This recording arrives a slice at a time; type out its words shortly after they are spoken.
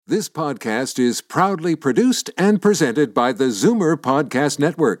This podcast is proudly produced and presented by the Zoomer Podcast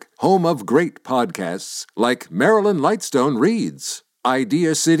Network, home of great podcasts like Marilyn Lightstone Reads,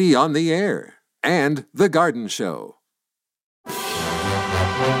 Idea City on the Air, and The Garden Show.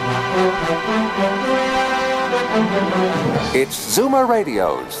 It's Zoomer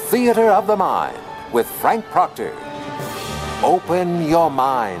Radio's Theater of the Mind with Frank Proctor. Open your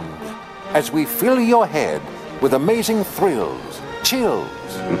mind as we fill your head with amazing thrills, chills,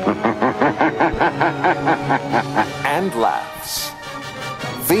 and laughs.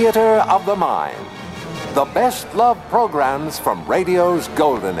 Theater of the Mind. The best love programs from radio's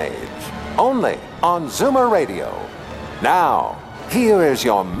golden age. Only on Zoomer Radio. Now, here is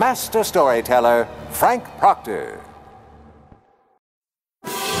your master storyteller, Frank Proctor.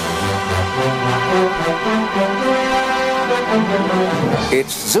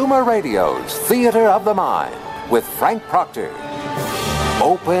 It's Zoomer Radio's Theater of the Mind with Frank Proctor.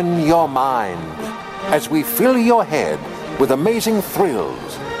 Open your mind as we fill your head with amazing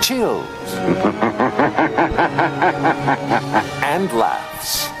thrills, chills, and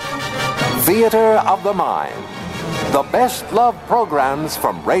laughs. Theater of the Mind. The best love programs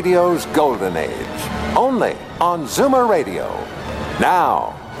from radio's golden age. Only on Zoomer Radio.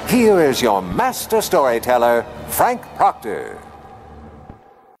 Now, here is your master storyteller, Frank Proctor.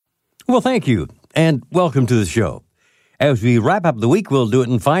 Well, thank you, and welcome to the show. As we wrap up the week, we'll do it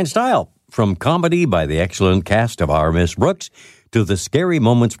in fine style. From comedy by the excellent cast of Our Miss Brooks to the scary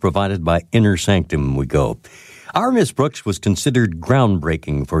moments provided by Inner Sanctum we go. Our Miss Brooks was considered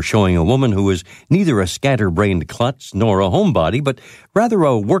groundbreaking for showing a woman who was neither a scatterbrained klutz nor a homebody, but rather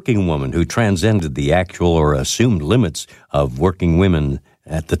a working woman who transcended the actual or assumed limits of working women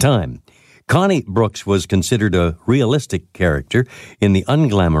at the time. Connie Brooks was considered a realistic character in the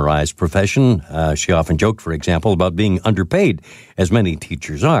unglamorized profession. She often joked, for example, about being underpaid, as many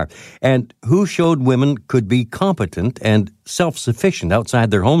teachers are, and who showed women could be competent and self-sufficient outside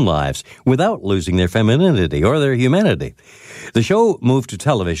their home lives without losing their femininity or their humanity. The show moved to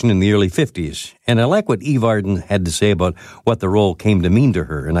television in the early 50s, and I like what Eve Arden had to say about what the role came to mean to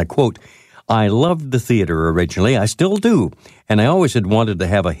her, and I quote, "I loved the theater originally, I still do, and I always had wanted to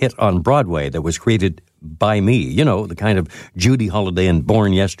have a hit on Broadway that was created by me, you know, the kind of Judy Holliday and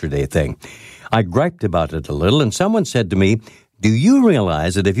Born Yesterday thing. I griped about it a little, and someone said to me, 'Do you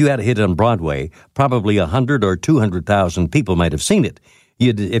realize that if you had a hit on Broadway, probably 100 or 200,000 people might have seen it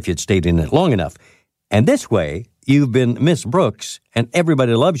if you'd stayed in it long enough? And this way, you've been Miss Brooks, and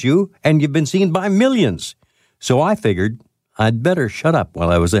everybody loves you, and you've been seen by millions. So I figured I'd better shut up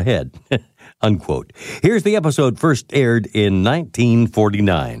while I was ahead.'" Unquote. Here's the episode first aired in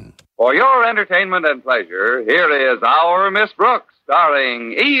 1949. For your entertainment and pleasure, here is Our Miss Brooks,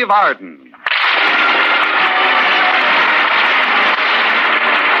 starring Eve Arden.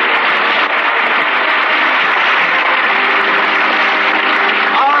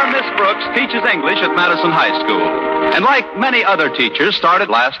 Our Miss Brooks teaches English at Madison High School, and like many other teachers, started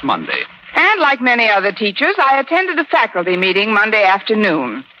last Monday. And like many other teachers, I attended a faculty meeting Monday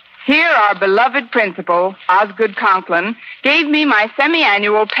afternoon. Here, our beloved principal, Osgood Conklin, gave me my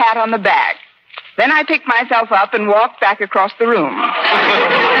semi-annual pat on the back. Then I picked myself up and walked back across the room.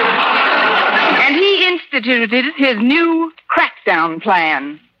 And he instituted his new crackdown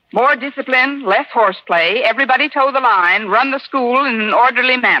plan. More discipline, less horseplay, everybody toe the line, run the school in an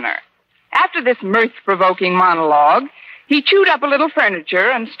orderly manner. After this mirth-provoking monologue, he chewed up a little furniture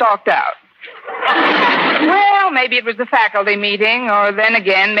and stalked out. Well, maybe it was the faculty meeting, or then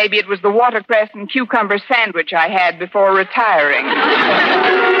again, maybe it was the watercress and cucumber sandwich I had before retiring.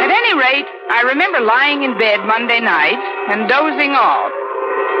 At any rate, I remember lying in bed Monday night and dozing off,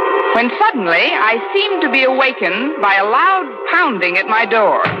 when suddenly I seemed to be awakened by a loud pounding at my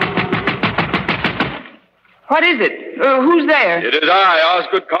door. What is it? Who's there? It is I,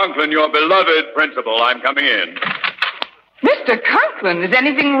 Osgood Conklin, your beloved principal. I'm coming in. Mr. Conklin, is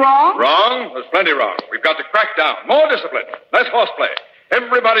anything wrong? Wrong? There's plenty wrong. We've got to crack down. More discipline. Less horseplay.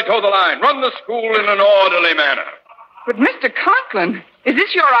 Everybody toe the line. Run the school in an orderly manner. But, Mr. Conklin, is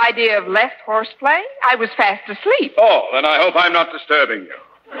this your idea of less horseplay? I was fast asleep. Oh, then I hope I'm not disturbing you.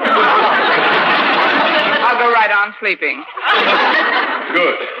 I'll go right on sleeping.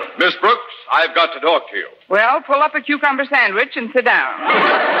 Good. Miss Brooks, I've got to talk to you. Well, pull up a cucumber sandwich and sit down.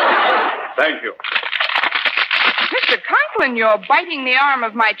 Thank you. Mr. Conklin, you're biting the arm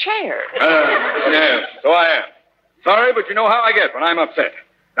of my chair. Yes, so I am. Sorry, but you know how I get when I'm upset.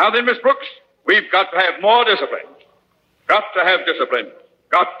 Now then, Miss Brooks, we've got to have more discipline. Got to have discipline.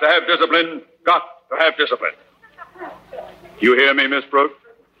 Got to have discipline. Got to have discipline. You hear me, Miss Brooks?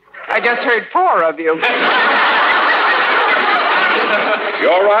 I just heard 4 of you.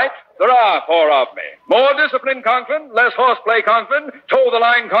 You're right. There are 4 of me. More discipline, Conklin. Less horseplay, Conklin. Toe the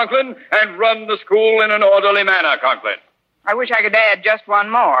line, Conklin. And run the school in an orderly manner, Conklin. I wish I could add just one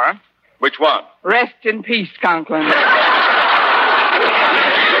more. Which one? Rest in peace, Conklin.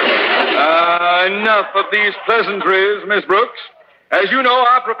 Enough of these pleasantries, Miss Brooks. As you know,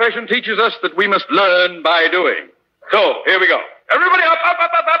 our profession teaches us that we must learn by doing. So, here we go. Everybody up, up,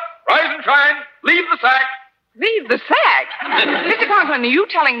 up, up, up. Rise and shine. Leave the sack. Leave the sack? Mr. Conklin, are you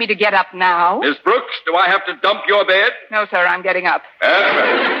telling me to get up now? Miss Brooks, do I have to dump your bed? No, sir, I'm getting up. That's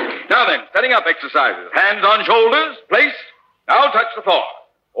right. Now then, setting up exercises. Hands on shoulders. Place. Now touch the floor.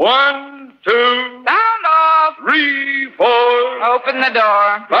 1, 2... Sound off. 3, 4... Open the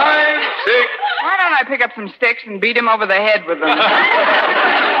door. 5, 6... Why don't I pick up some sticks and beat him over the head with them?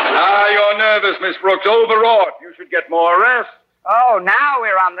 You're nervous, Miss Brooks. Overwrought. You should get more rest. Oh, now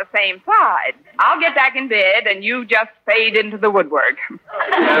we're on the same side. I'll get back in bed, and you just fade into the woodwork.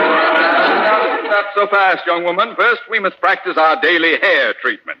 Not so fast, young woman. First, we must practice our daily hair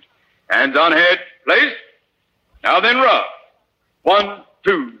treatment. Hands on head. Place. Now then, rub. 1,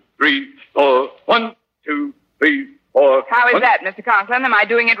 2, 3, 4. 1, 2, 3, 4. How is that, Mr. Conklin? Am I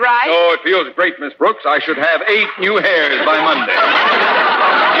doing it right? Oh, it feels great, Miss Brooks. I should have 8 new hairs by Monday.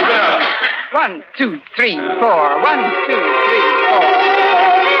 Keep it up. 1, 2, 3, 4. 1, 2, 3, 4.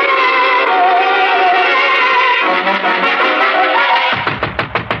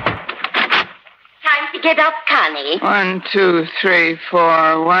 Time to get up, Connie. 1, 2, 3,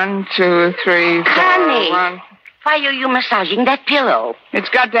 4. 1, 2, 3, 4. Connie. 1. Why are you massaging that pillow? It's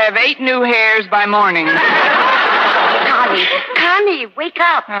got to have 8 new hairs by morning. Connie, wake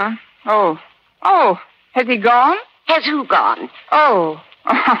up. Huh? Oh, has he gone? Has who gone? Oh,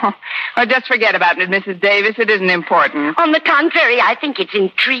 just forget about it, Mrs. Davis. It isn't important. On the contrary, I think it's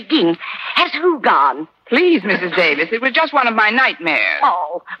intriguing. Has who gone? Please, Mrs. Davis, it was just one of my nightmares.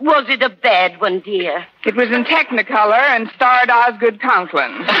 Oh, was it a bad one, dear? It was in Technicolor and starred Osgood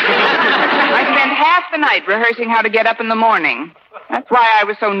Conklin. I spent half the night rehearsing how to get up in the morning. That's why I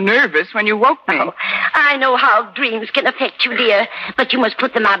was so nervous when you woke me. Oh, I know how dreams can affect you, dear, but you must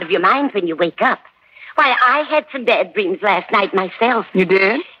put them out of your mind when you wake up. Why, I had some bad dreams last night myself. You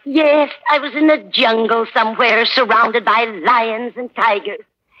did? Yes, I was in a jungle somewhere surrounded by lions and tigers.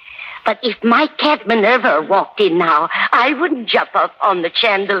 But if my cat Minerva walked in now, I wouldn't jump up on the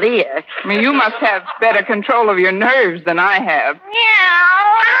chandelier. I mean, you must have better control of your nerves than I have.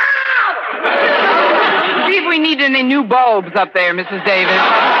 Meow! See if we need any new bulbs up there, Mrs. Davis.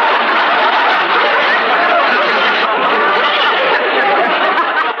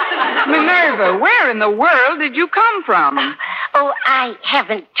 Minerva, where in the world did you come from? Oh, I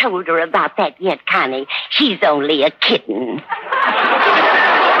haven't told her about that yet, Connie. She's only a kitten.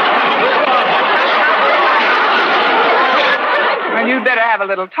 Well, you'd better have a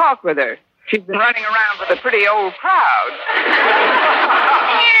little talk with her. She's been running around with a pretty old crowd.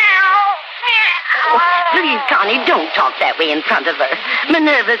 Oh, please, Connie, don't talk that way in front of her.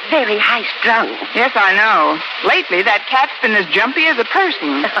 Minerva's very high-strung. Yes, I know. Lately, that cat's been as jumpy as a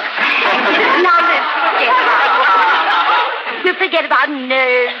person. Now, let's forget about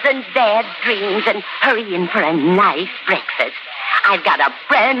nerves and bad dreams and hurry in for a nice breakfast. I've got a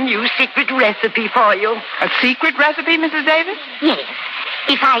brand new secret recipe for you. A secret recipe, Mrs. Davis? Yes.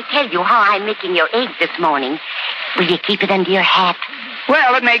 If I tell you how I'm making your eggs this morning, will you keep it under your hat?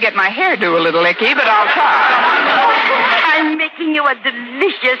 Well, it may get my hairdo a little icky, but I'll try. I'm making you a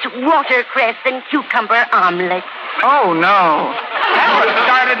delicious watercress and cucumber omelet. Oh, no. That's what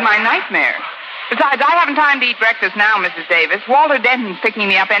started my nightmare. Besides, I haven't time to eat breakfast now, Mrs. Davis. Walter Denton's picking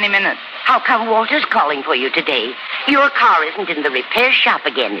me up any minute. How come Walter's calling for you today? Your car isn't in the repair shop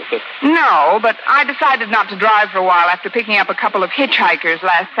again, is it? No, but I decided not to drive for a while after picking up a couple of hitchhikers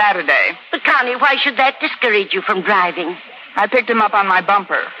last Saturday. But, Connie, why should that discourage you from driving? I picked him up on my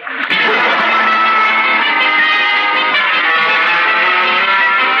bumper.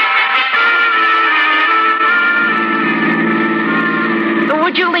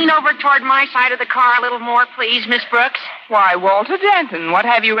 Would you lean over toward my side of the car a little more, please, Miss Brooks? Why, Walter Denton, what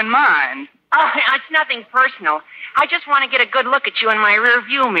have you in mind? Oh, it's nothing personal. I just want to get a good look at you in my rear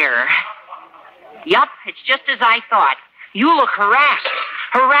view mirror. Yup, it's just as I thought. You look harassed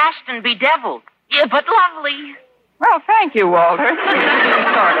and bedeviled. Yeah, but lovely. Well, thank you, Walter.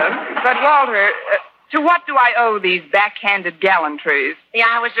 Sort of. But, Walter, to what do I owe these backhanded gallantries? Yeah,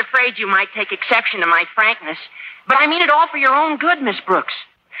 I was afraid you might take exception to my frankness. But I mean it all for your own good, Miss Brooks.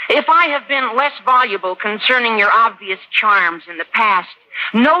 If I have been less voluble concerning your obvious charms in the past,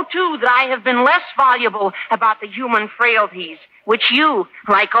 know, too, that I have been less voluble about the human frailties, which you,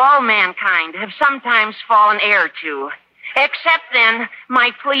 like all mankind, have sometimes fallen heir to. Except then,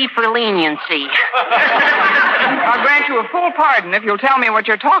 my plea for leniency. I'll grant you a full pardon if you'll tell me what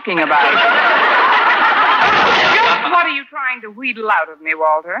you're talking about. Just what are you trying to wheedle out of me,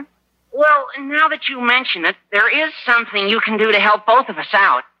 Walter? Well, now that you mention it, there is something you can do to help both of us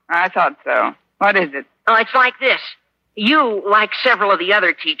out. I thought so. What is it? Oh, it's like this. You, like several of the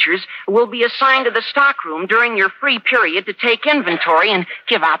other teachers, will be assigned to the stockroom during your free period to take inventory and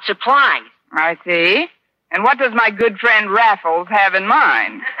give out supplies. I see. And what does my good friend Raffles have in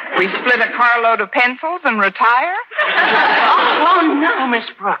mind? We split a carload of pencils and retire? Oh, no, Miss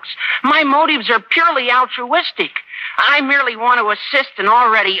Brooks. My motives are purely altruistic. I merely want to assist an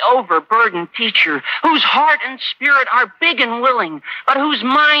already overburdened teacher whose heart and spirit are big and willing, but whose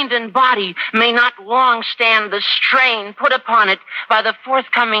mind and body may not long stand the strain put upon it by the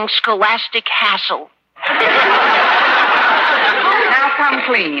forthcoming scholastic hassle. Now come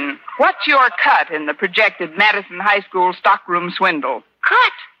clean. What's your cut in the projected Madison High School stockroom swindle?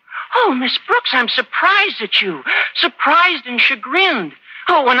 Cut? Oh, Miss Brooks, I'm surprised at you. Surprised and chagrined.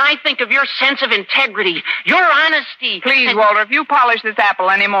 Oh, when I think of your sense of integrity, your honesty... Please, Walter, if you polish this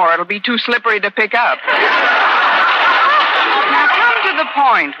apple any more, it'll be too slippery to pick up. Now, come to the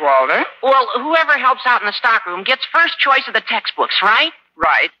point, Walter. Well, whoever helps out in the stockroom gets first choice of the textbooks, right?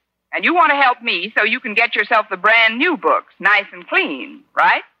 Right. And you want to help me so you can get yourself the brand new books, nice and clean,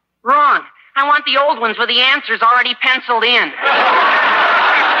 right? Wrong. I want the old ones with the answers already penciled in.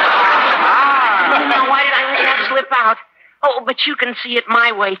 Now, why did I let that slip out? Oh, but you can see it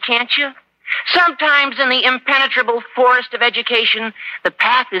my way, can't you? Sometimes in the impenetrable forest of education, the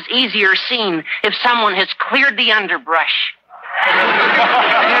path is easier seen if someone has cleared the underbrush.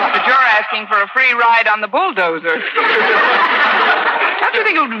 Yes, but you're asking for a free ride on the bulldozer. Don't you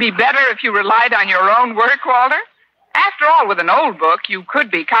think it would be better if you relied on your own work, Walter? After all, with an old book, you could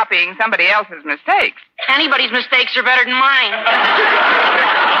be copying somebody else's mistakes. Anybody's mistakes are better than mine.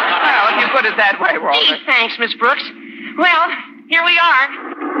 Well, if you put it that way, Walter. Gee, thanks, Miss Brooks. Well, here we are.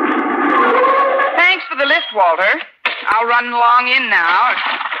 Thanks for the lift, Walter. I'll run along in now.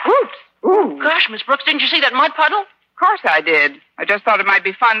 Oops. Ooh. Gosh, Miss Brooks, didn't you see that mud puddle? Of course I did. I just thought it might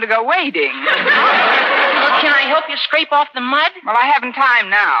be fun to go wading. Well, can I help you scrape off the mud? Well, I haven't time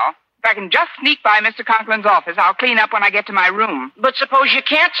now. If I can just sneak by Mr. Conklin's office, I'll clean up when I get to my room. But suppose you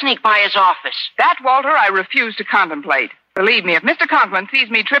can't sneak by his office. That, Walter, I refuse to contemplate. Believe me, if Mr. Conklin sees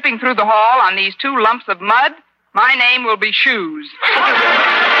me tripping through the hall on these 2 lumps of mud, my name will be Shoes.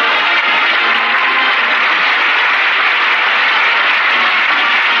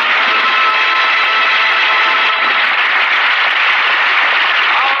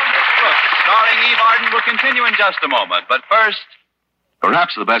 Starring Eve Arden will continue in just a moment. But first,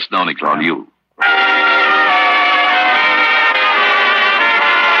 perhaps the best known on you.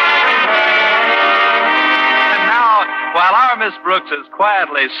 And now, while our Miss Brooks is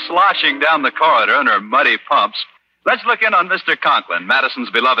quietly sloshing down the corridor in her muddy pumps, let's look in on Mr. Conklin, Madison's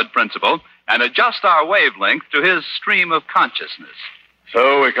beloved principal, and adjust our wavelength to his stream of consciousness.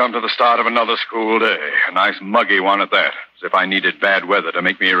 So we come to the start of another school day. A nice muggy one at that, as if I needed bad weather to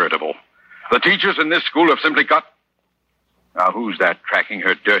make me irritable. The teachers in this school have simply got... Now, who's that tracking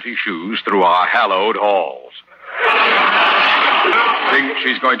her dirty shoes through our hallowed halls? Think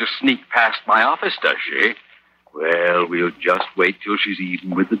she's going to sneak past my office, does she? Well, we'll just wait till she's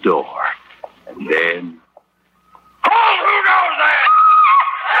even with the door. And then... Oh, who knows that?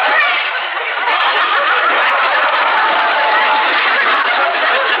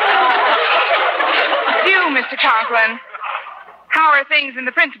 You, Mr. Conklin. How are things in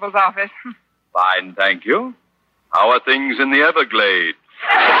the principal's office? Fine, thank you. How are things in the Everglades?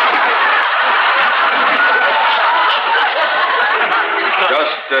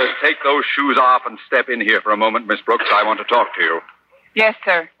 Just take those shoes off and step in here for a moment, Miss Brooks. I want to talk to you. Yes,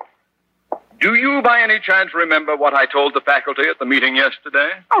 sir. Do you, by any chance, remember what I told the faculty at the meeting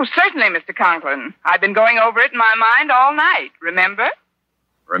yesterday? Oh, certainly, Mr. Conklin. I've been going over it in my mind all night. Remember?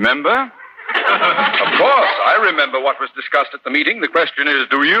 Remember? Of course, I remember what was discussed at the meeting. The question is,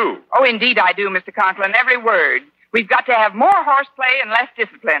 do you? Oh, indeed I do, Mr. Conklin. Every word. We've got to have more horseplay and less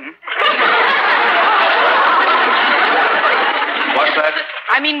discipline. What's that?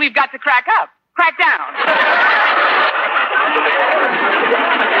 I mean, we've got to crack up. Crack down.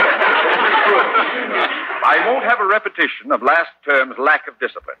 I won't have a repetition of last term's lack of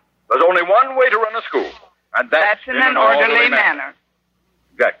discipline. There's only one way to run a school, and that's in an orderly manner.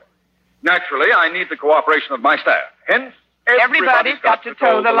 Exactly. Naturally, I need the cooperation of my staff. Hence, everybody's got to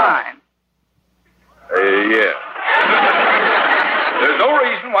toe the line. Yeah. There's no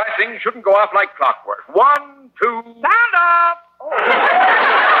reason why things shouldn't go off like clockwork. 1, 2... Sound off!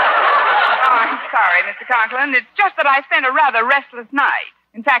 I'm sorry, Mr. Conklin. It's just that I spent a rather restless night.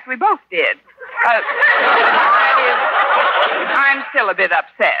 In fact, we both did. That is, I'm still a bit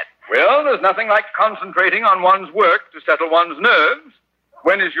upset. Well, there's nothing like concentrating on one's work to settle one's nerves.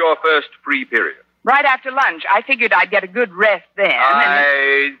 When is your first free period? Right after lunch. I figured I'd get a good rest then.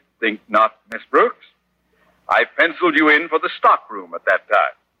 I think not, Miss Brooks. I penciled you in for the stockroom at that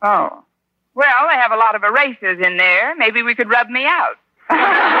time. Oh. Well, they have a lot of erasers in there. Maybe we could rub me out.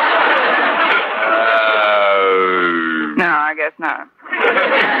 No, I guess not.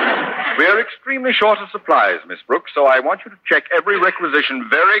 We're extremely short of supplies, Miss Brooks, so I want you to check every requisition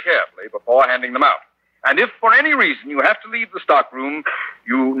very carefully before handing them out. And if for any reason you have to leave the stockroom,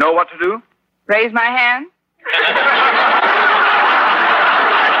 you know what to do? Raise my hand?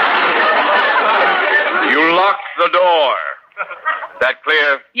 You lock the door. Is that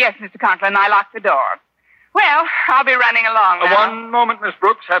clear? Yes, Mr. Conklin, I locked the door. Well, I'll be running along now. One moment, Miss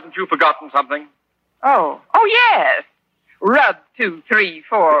Brooks. Haven't you forgotten something? Oh, yes. Rub 2, 3,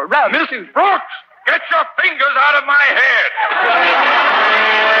 4. Rub. Mrs. Brooks, get your fingers out of my head.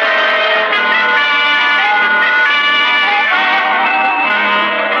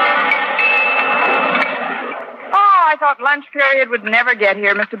 I thought lunch period would never get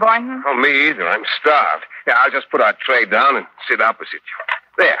here, Mr. Boynton. Oh, me either. I'm starved. Yeah, I'll just put our tray down and sit opposite you.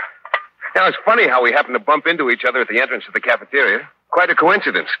 There. Now, it's funny how we happened to bump into each other at the entrance of the cafeteria. Quite a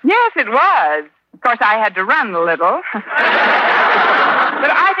coincidence. Yes, it was. Of course, I had to run a little. But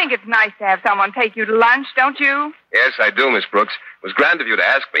I think it's nice to have someone take you to lunch, don't you? Yes, I do, Miss Brooks. It was grand of you to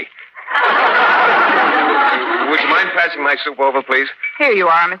ask me. Would you mind passing my soup over, please? Here you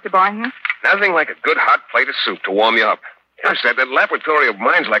are, Mr. Boynton. Nothing like a good hot plate of soup to warm you up. Gosh, that laboratory of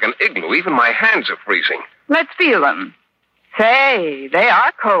mine's like an igloo. Even my hands are freezing. Let's feel them. Say, they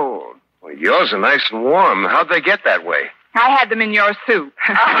are cold. Well, yours are nice and warm. How'd they get that way? I had them in your soup.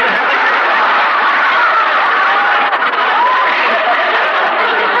 You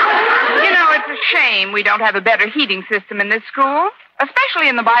know, it's a shame we don't have a better heating system in this school, especially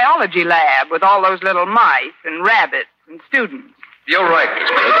in the biology lab with all those little mice and rabbits and students. You're right, Miss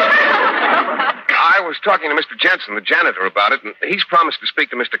Brooks. I was talking to Mr. Jensen, the janitor, about it, and he's promised to speak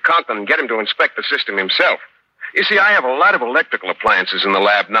to Mr. Conklin and get him to inspect the system himself. You see, I have a lot of electrical appliances in the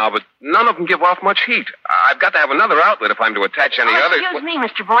lab now, but none of them give off much heat. I've got to have another outlet if I'm to attach any others. Excuse me,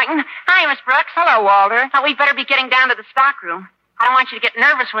 Mr. Boynton. Hi, Miss Brooks. Hello, Walter. Well, we'd better be getting down to the stockroom. I don't want you to get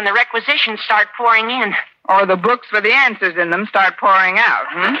nervous when the requisitions start pouring in. Or the books with the answers in them start pouring out,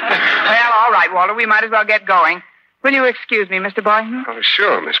 Well, all right, Walter, we might as well get going. Will you excuse me, Mr. Boynton? Oh,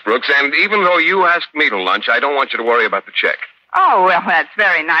 sure, Miss Brooks. And even though you asked me to lunch, I don't want you to worry about the check. Oh, well, that's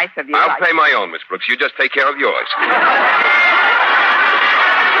very nice of you. I'll pay my own, Miss Brooks. You just take care of yours.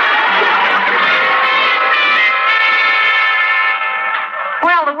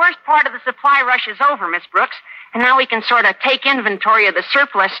 Well, the worst part of the supply rush is over, Miss Brooks. And now we can sort of take inventory of the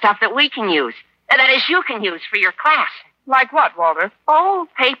surplus stuff that we can use. That is, you can use for your class. Like what, Walter? Oh,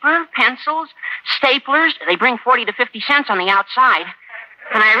 paper, pencils, staplers. They bring 40 to 50 cents on the outside.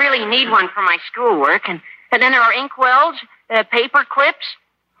 And I really need one for my schoolwork. And then there are inkwells, paper clips.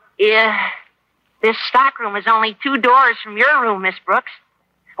 This stockroom is only 2 doors from your room, Miss Brooks.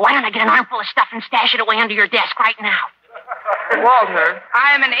 Why don't I get an armful of stuff and stash it away under your desk right now? Walter,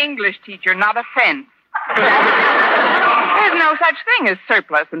 I am an English teacher, not a fence. There's no such thing as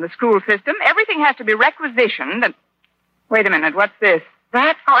surplus in the school system. Everything has to be requisitioned and... Wait a minute, what's this?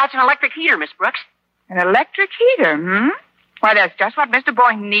 That? Oh, that's an electric heater, Miss Brooks. An electric heater, Why, that's just what Mr.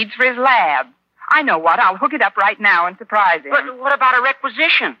 Boynton needs for his lab. I know what. I'll hook it up right now and surprise him. But what about a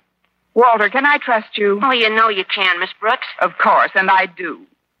requisition? Walter, can I trust you? Oh, you know you can, Miss Brooks. Of course, and I do.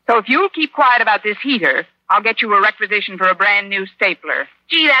 So if you'll keep quiet about this heater, I'll get you a requisition for a brand new stapler.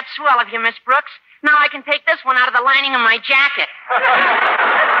 Gee, that's swell of you, Miss Brooks. Now I can take this one out of the lining of my jacket.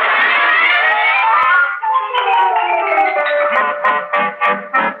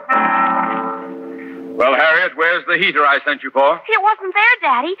 Well, Harriet, where's the heater I sent you for? It wasn't there,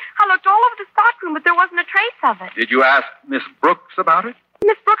 Daddy. I looked all over the stockroom, but there wasn't a trace of it. Did you ask Miss Brooks about it?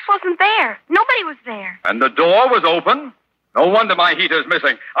 Miss Brooks wasn't there. Nobody was there. And the door was open? No wonder my heater's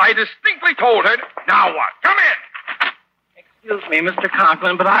missing. I distinctly told her... Now what? Come in! Excuse me, Mr.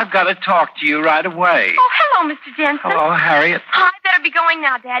 Conklin, but I've got to talk to you right away. Oh, hello, Mr. Jensen. Hello, Harriet. Oh, I better be going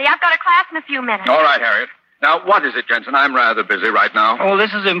now, Daddy. I've got a class in a few minutes. All right, Harriet. Now, what is it, Jensen? I'm rather busy right now. Oh,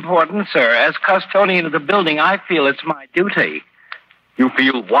 this is important, sir. As custodian of the building, I feel it's my duty. You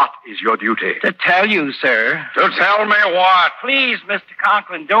feel what is your duty? To tell you, sir. To tell me what? Please, Mr.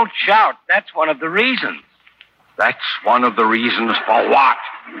 Conklin, don't shout. That's one of the reasons. That's one of the reasons for what?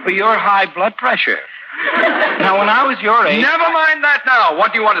 For your high blood pressure. Now, when I was your age... Never mind that now.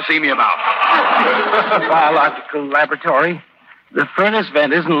 What do you want to see me about? Biological laboratory. The furnace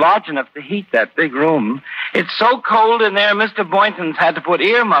vent isn't large enough to heat that big room. It's so cold in there, Mr. Boynton's had to put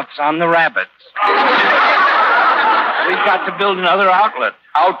earmuffs on the rabbits. We've got to build another outlet.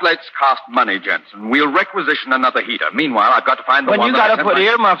 Outlets cost money, Jensen. We'll requisition another heater. Meanwhile, I've got to find the one When you got to put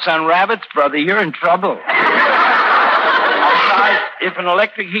earmuffs on rabbits, brother, you're in trouble. Besides, if an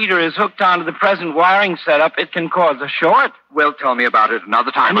electric heater is hooked onto the present wiring setup, it can cause a short. Well, tell me about it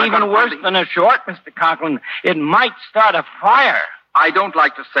another time. And even worse than a short, Mr. Conklin, it might start a fire. I don't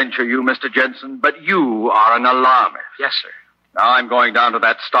like to censure you, Mr. Jensen, but you are an alarmist. Yes, sir. Now I'm going down to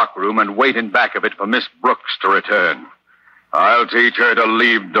that stockroom and wait in back of it for Miss Brooks to return. I'll teach her to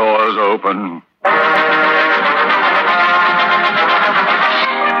leave doors open.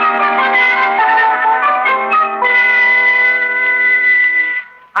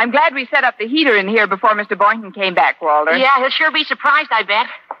 I'm glad we set up the heater in here before Mr. Boynton came back, Walter. Yeah, he'll sure be surprised, I bet.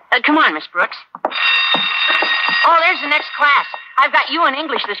 Come on, Miss Brooks. Oh, there's the next class. I've got you in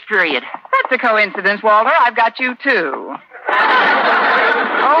English this period. That's a coincidence, Walter. I've got you, too.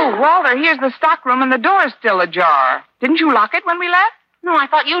 Oh, Walter, here's the stockroom and the door's still ajar. Didn't you lock it when we left? No, I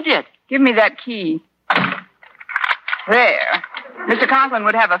thought you did. Give me that key. There. Mr. Conklin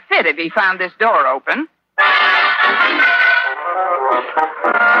would have a fit if he found this door open.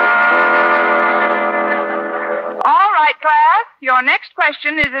 All right, class. Your next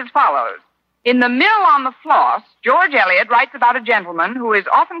question is as follows. In The Mill on the Floss, George Eliot writes about a gentleman who is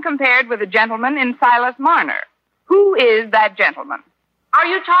often compared with a gentleman in Silas Marner. Who is that gentleman? Are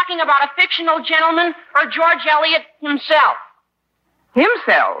you talking about a fictional gentleman or George Eliot himself?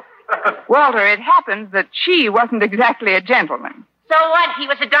 Himself? Walter, it happens that she wasn't exactly a gentleman. So what? He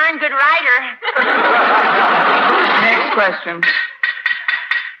was a darn good writer. Next question.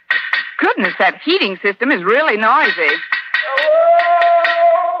 Goodness, that heating system is really noisy.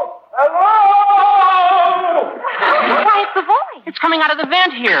 Hello! Why, it's the voice. It's coming out of the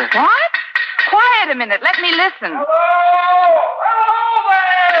vent here. What? Quiet a minute. Let me listen. Hello! Hello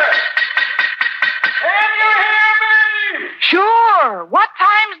there! Can you hear me? Sure. What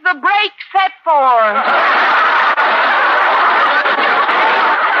time's the break set for?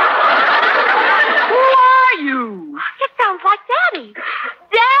 Who are you? It sounds like Daddy.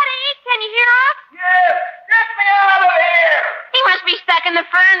 Daddy, can you hear us? Yes! Get me out of here! He must be stuck in the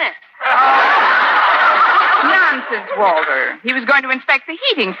furnace. Nonsense, Walter. He was going to inspect the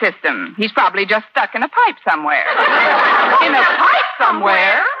heating system. He's probably just stuck in a pipe somewhere. In a pipe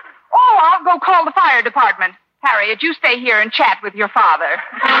somewhere? Oh, I'll go call the fire department. Harriet, you stay here and chat with your father.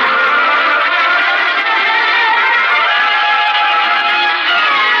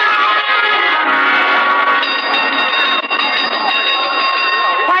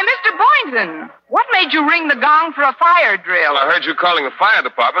 Why, Mr. Boynton, what made you ring the gong for a fire drill? Well, I heard you calling the fire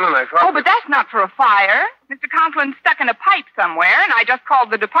department, and I thought... Oh, but that's not for a fire. Mr. Conklin's stuck in a pipe somewhere, and I just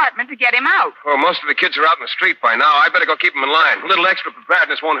called the department to get him out. Well, most of the kids are out in the street by now. I better go keep them in line. A little extra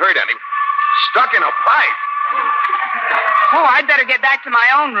preparedness won't hurt any. Stuck in a pipe. Oh, I'd better get back to my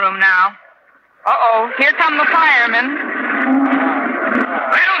own room now. Uh-oh, here come the firemen.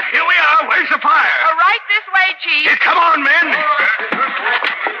 Well, here we are. Where's the fire? Right this way, Chief. Here, come on, men.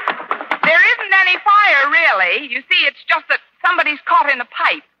 There isn't any fire, really. You see, it's just that somebody's caught in a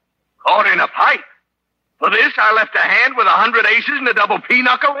pipe. Caught in a pipe? For this, I left a hand with 100 aces and a double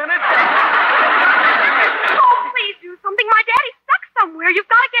pinochle in it? Oh, please do something. My daddy's stuck somewhere. You've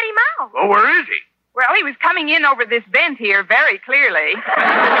got to get him out. Well, where is he? Well, he was coming in over this vent here very clearly.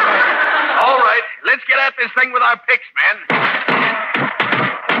 All right, let's get at this thing with our picks, man.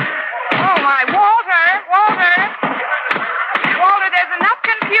 Oh, my, Walter, there's enough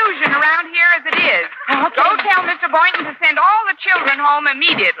confusion around here as it is. Okay. Go tell Mr. Boynton to send all the children home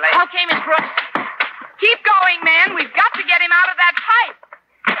immediately. Okay, Miss Brooks. Keep going, men. We've got to get him out of that pipe.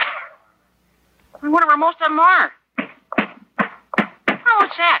 I wonder where most of them are. Oh,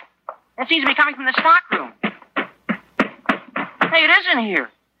 what's that? That seems to be coming from the stockroom. Hey, it is in here.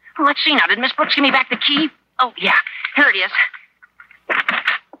 Well, let's see now. Did Miss Brooks give me back the key? Oh, yeah. Here it is.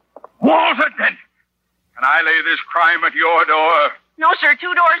 Walter Dent, can I lay this crime at your door? No, sir. 2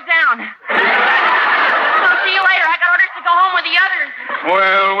 doors down. I'll see you later. I got orders to go home with the others.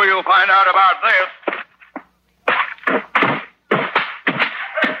 Well, we'll find out about this.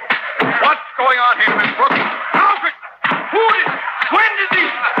 What's going on here, Miss Brooks? Alfred! Who is... When did he...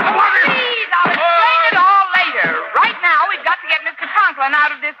 What is... Please, I'll explain it all later. Right now, we've got to get Mr. Conklin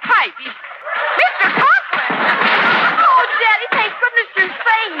out of this pipe. Mr. Conklin! Oh, Daddy, thank goodness you're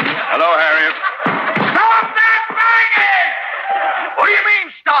safe. Hello, Harriet. Stop that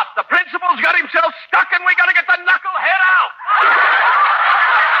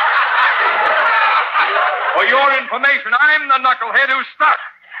information. I'm the knucklehead who started.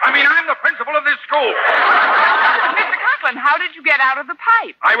 I'm the principal of this school. Mr. Conklin, how did you get out of the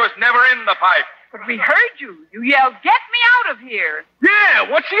pipe? I was never in the pipe. But we heard you. You yelled, "Get me out of here." Yeah,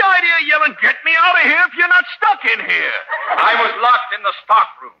 what's the idea of yelling, "Get me out of here," if you're not stuck in here? I was locked in the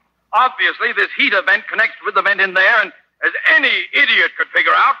stockroom. Obviously, this heat event connects with the vent in there, and as any idiot could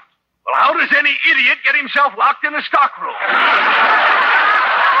figure out. Well, how does any idiot get himself locked in a stockroom?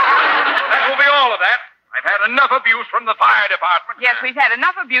 That will be all of that. I've had enough abuse from the fire department. Yes, we've had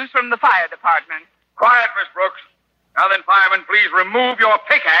enough abuse from the fire department. Quiet, Miss Brooks. Now then, fireman, please remove your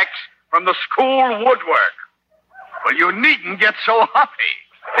pickaxe from the school woodwork. Well, you needn't get so huffy.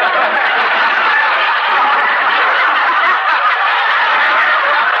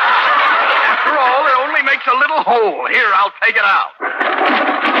 After all, it only makes a little hole. Here, I'll take it out.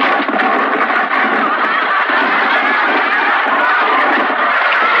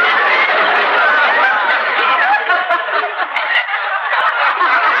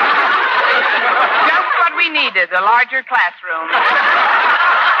 Just what we needed, a larger classroom.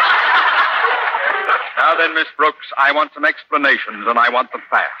 Now then, Miss Brooks, I want some explanations, and I want them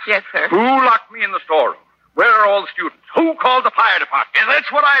fast. Yes, sir. Who locked me in the storeroom? Where are all the students? Who called the fire department? Yeah, that's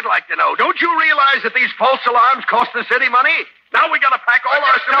what I'd like to know. Don't you realize that these false alarms cost the city money? Now we gotta pack all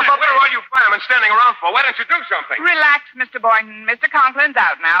our stuff up. What are all you firemen standing around for? Why don't you do something? Relax, Mr. Boynton. Mr. Conklin's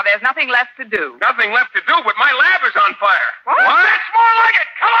out now. There's nothing left to do. Nothing left to do, but my lab is on fire. What? That's more like it.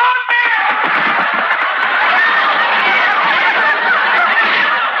 Come on,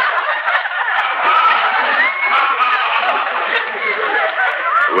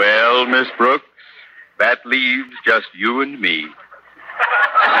 Well, Miss Brooks, that leaves just you and me.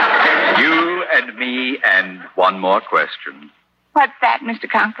 You and me and one more question. What's that, Mr.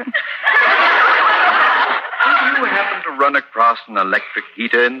 Conklin? Did you happen to run across an electric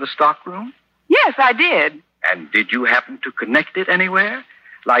heater in the stockroom? Yes, I did. And did you happen to connect it anywhere?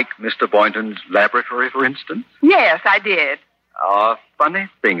 Like Mr. Boynton's laboratory, for instance? Yes, I did. A funny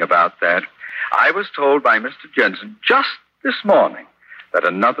thing about that. I was told by Mr. Jensen just this morning that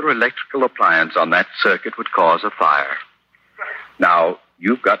another electrical appliance on that circuit would cause a fire. Now,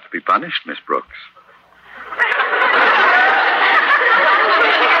 you've got to be punished, Miss Brooks.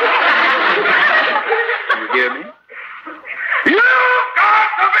 You hear me? You've got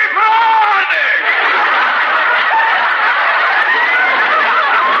to be punished!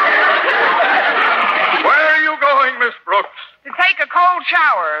 Where are you going, Miss Brooks? To take a cold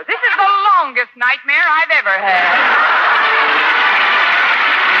shower. This is the longest nightmare I've ever had.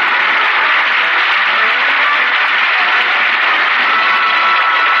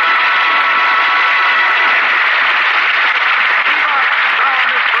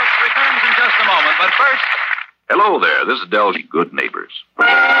 Returns in just a moment, but first... Hello there. This is Del's Good Neighbors.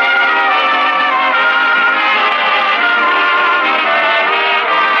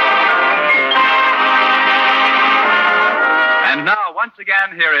 And now, once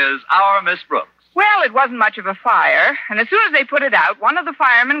again, here is our Miss Brooks. Well, it wasn't much of a fire, and as soon as they put it out, one of the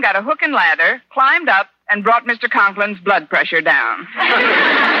firemen got a hook and ladder, climbed up, and brought Mr. Conklin's blood pressure down.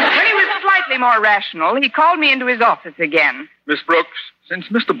 When he was slightly more rational, he called me into his office again. Miss Brooks, since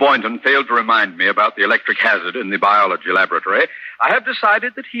Mr. Boynton failed to remind me about the electric hazard in the biology laboratory, I have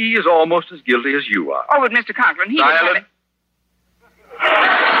decided that he is almost as guilty as you are. Oh, but Mr. Conklin, he didn't have Silence.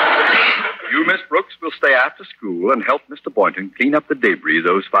 You, Miss Brooks, will stay after school and help Mr. Boynton clean up the debris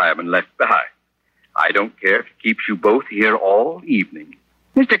those firemen left behind. I don't care if it keeps you both here all evening.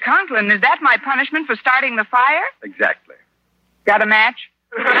 Mr. Conklin, is that my punishment for starting the fire? Exactly. Got a match?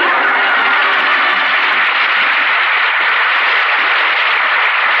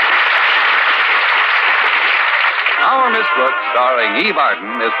 Our Miss Brooks, starring Eve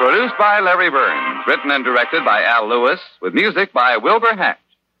Arden, is produced by Larry Burns, written and directed by Al Lewis, with music by Wilbur Hatch.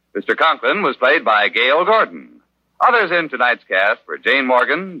 Mr. Conklin was played by Gail Gordon. Others in tonight's cast were Jane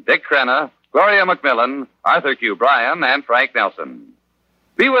Morgan, Dick Crenna, Gloria McMillan, Arthur Q. Bryan, and Frank Nelson.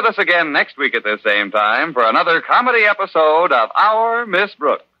 Be with us again next week at this same time for another comedy episode of Our Miss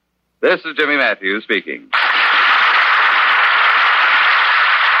Brooks. This is Jimmy Matthews speaking.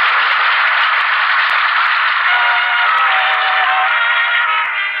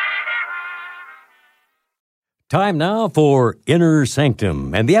 Time now for Inner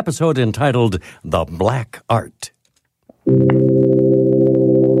Sanctum and the episode entitled The Black Art.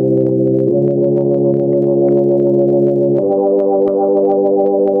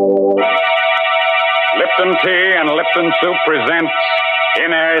 Lipton Tea and Lipton Soup presents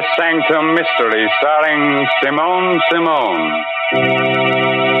Inner Sanctum Mystery, starring Simone Simone.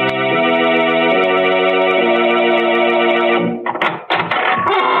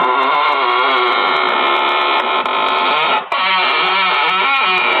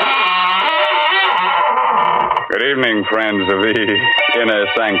 Good evening, friends of the Inner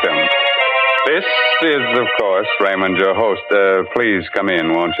Sanctum. This is, of course, Raymond, your host. Please come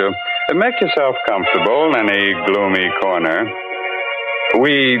in, won't you? Make yourself comfortable in any gloomy corner.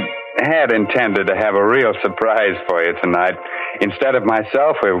 We had intended to have a real surprise for you tonight. Instead of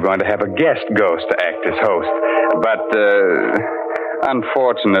myself, we were going to have a guest ghost to act as host. But,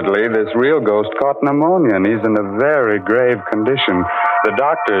 unfortunately, this real ghost caught pneumonia, and he's in a very grave condition. The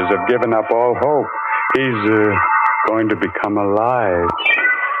doctors have given up all hope. He's going to become alive.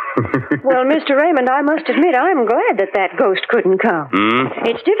 Well, Mr. Raymond, I must admit I'm glad that ghost couldn't come.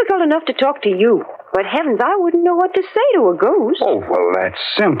 It's difficult enough to talk to you, but heavens, I wouldn't know what to say to a ghost. Oh, well, that's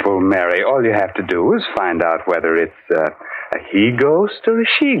simple, Mary. All you have to do is find out whether it's a he ghost or a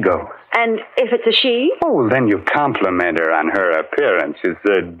she ghost. And if it's a she? Oh, then you compliment her on her appearance. You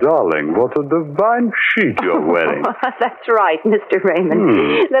say, darling, what a divine sheet you're wearing. That's right, Mr.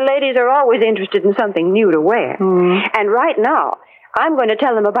 Raymond. The ladies are always interested in something new to wear. And right now, I'm going to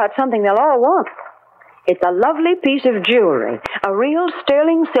tell them about something they'll all want. It's a lovely piece of jewelry, a real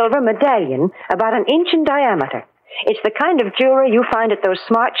sterling silver medallion about an inch in diameter. It's the kind of jewelry you find at those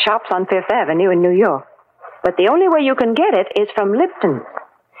smart shops on Fifth Avenue in New York. But the only way you can get it is from Lipton's.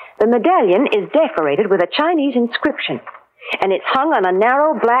 The medallion is decorated with a Chinese inscription, and it's hung on a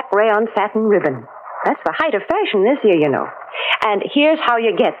narrow black rayon satin ribbon. That's the height of fashion this year, you know. And here's how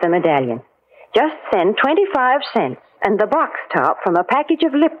you get the medallion. Just send 25 cents and the box top from a package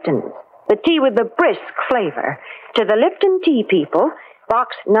of Lipton's, the tea with the brisk flavor, to the Lipton Tea People,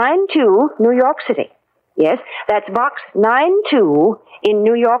 Box 92, New York City. Yes, that's Box 92 in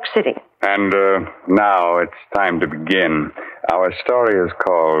New York City. And now it's time to begin. Our story is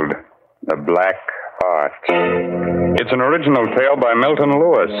called The Black Art. It's an original tale by Milton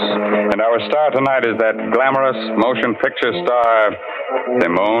Lewis, and our star tonight is that glamorous motion picture star,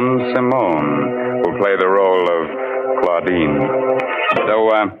 Simone Simone, who'll play the role of Claudine.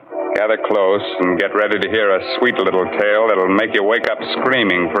 So, gather close and get ready to hear a sweet little tale that'll make you wake up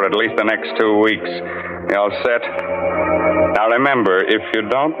screaming for at least the next 2 weeks. You all set? Now remember, if you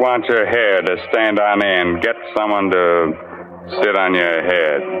don't want your hair to stand on end, get someone to sit on your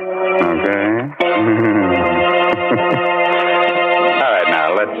head. Okay? All right,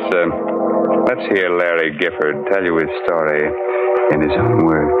 now, let's hear Larry Gifford tell you his story in his own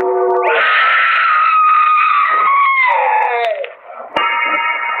words.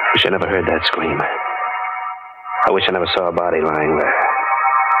 Wish I never heard that scream. I wish I never saw a body lying there.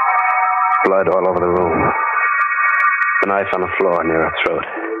 Blood all over the room. The knife on the floor near her throat.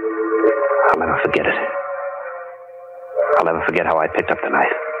 I'll never forget it. I'll never forget how I picked up the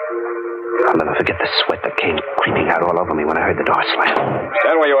knife. I'll never forget the sweat that came creeping out all over me when I heard the door slam.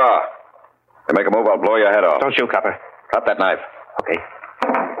 Stand where you are. If you make a move, I'll blow your head off. Don't shoot, Copper. Drop that knife. Okay.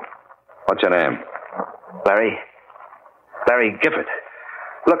 What's your name? Larry Gifford.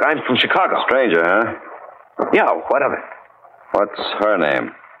 Look, I'm from Chicago. Stranger, huh? Yeah, what of it? What's her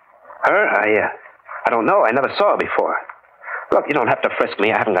name? Her? I don't know. I never saw her before. Look, you don't have to frisk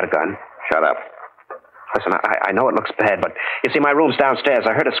me. I haven't got a gun. Shut up. Listen, I know it looks bad, but you see, my room's downstairs.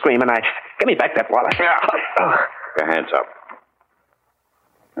 I heard her scream, and Give me back that wallet. Your hands up.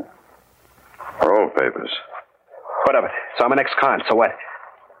 Parole papers. What of it? So I'm an ex-con, so what?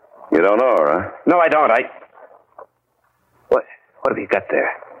 You don't know her, huh? No, I don't. What have you got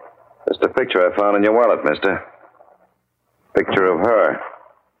there? Just a picture I found in your wallet, mister. Picture of her.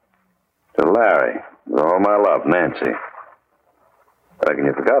 To Larry. With all my love, Nancy. I reckon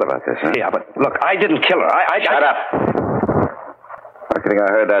you forgot about this, huh? Yeah, but look, I didn't kill her. Shut up. I think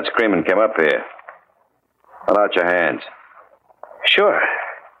I heard that scream and came up here. Hold out your hands. Sure.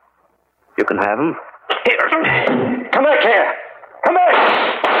 You can have them. Here. Come back here. Come back.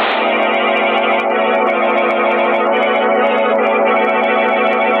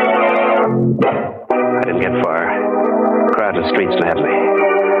 I didn't get far. The crowd in the streets nabbed me.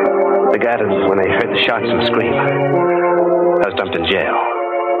 They got it when they heard the shots and the scream. I was dumped in jail.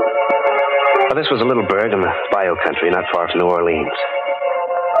 Well, this was a little burg in the bayou country, not far from New Orleans.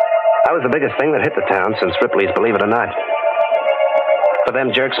 I was the biggest thing that hit the town since Ripley's Believe It or Not. For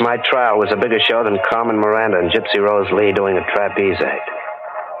them jerks, my trial was a bigger show than Carmen Miranda and Gypsy Rose Lee doing a trapeze act.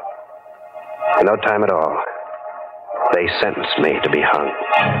 In no time at all, they sentenced me to be hung.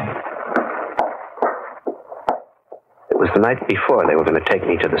 It was the night before they were going to take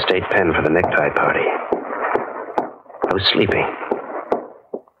me to the state pen for the necktie party. I was sleeping,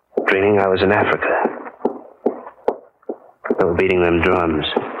 dreaming I was in Africa. They were beating them drums,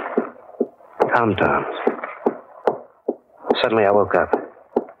 tom-toms. Suddenly I woke up.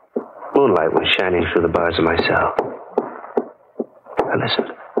 Moonlight was shining through the bars of my cell. I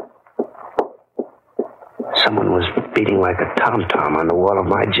listened. Someone was beating like a tom-tom on the wall of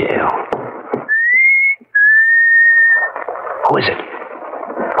my jail. Who is it?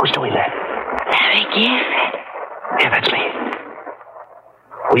 Who's doing that? Larry Gifford. Yeah, that's me.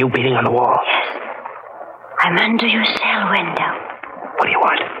 Were you beating on the wall? Yes. I'm under your cell window. What do you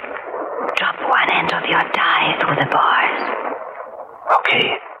want? Drop one end of your die through the bars.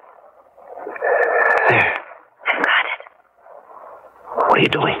 Okay. There. I've got it. What are you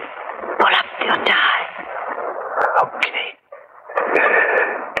doing? Pull up your die. Okay.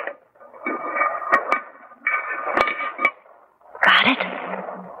 Got it?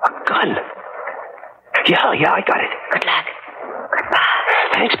 A gun. Yeah, I got it. Good luck. Goodbye.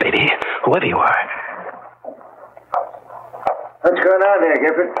 Thanks, baby. Whoever you are. What's going on there,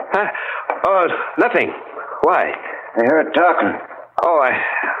 Gifford? Huh? Oh, nothing. Why? I heard talking. Oh,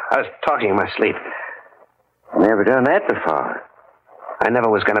 I was talking in my sleep. Never done that before. I never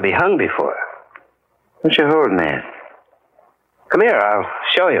was going to be hung before. What you holding there? Come here, I'll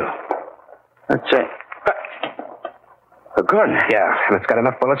show you. What's that? A gun? Yeah, and it's got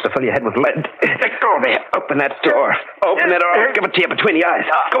enough bullets to fill your head with lead. Go there. Open that door. Open it or I'll give it to you between the eyes.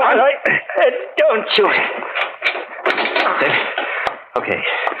 Go on. Don't shoot. There. Okay,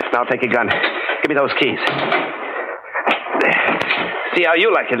 now take your gun. Give me those keys. There. See how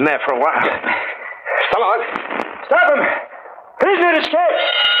you like it in there for a while. Come on. Stop him! Prisoner escape!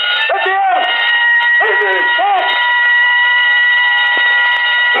 Let me out! Prisoner escape!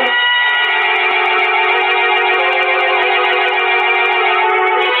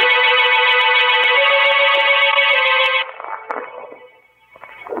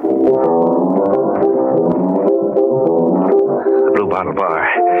 The Blue Bottle Bar.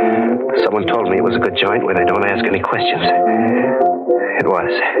 Someone told me it was a good joint where they don't ask any questions. It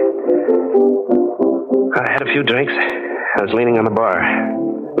was. I had a few drinks. I was leaning on the bar,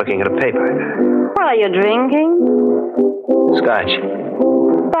 looking at a paper. What are you drinking? Scotch.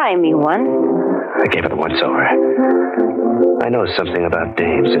 Buy me one. I gave it a once-over. I know something about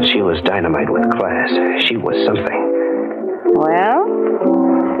dames, and she was dynamite with class. She was something. Well?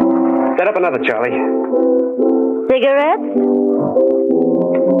 Set up another, Charlie. Cigarettes?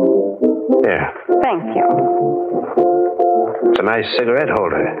 There. Thank you. It's a nice cigarette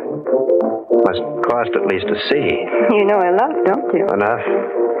holder. Must cost at least a C. You know a lot, don't you? Enough.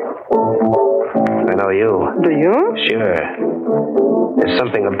 I know you. Do you? Sure. There's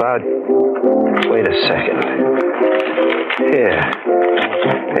something about... Wait a second.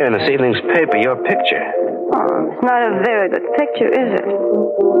 Here in this evening's paper, your picture. Oh, it's not a very good picture, is it?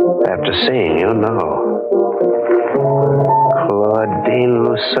 After seeing you, no. Claudine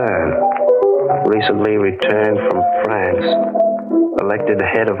Lucerne, recently returned from France, elected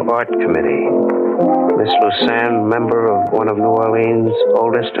head of art committee. Miss Lucerne, member of one of New Orleans'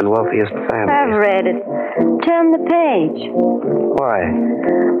 oldest and wealthiest families. I've read it. Turn the page. Why?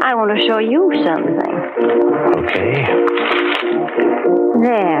 I want to show you something. Okay.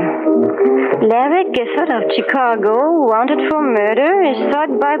 There. Larry Gifford of Chicago, wanted for murder, is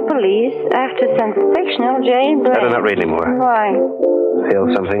sought by police after sensational jailbreak. Better not read anymore. Why? Feel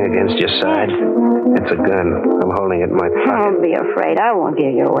something against your side? It's a gun. I'm holding it in my pocket. Don't be afraid. I won't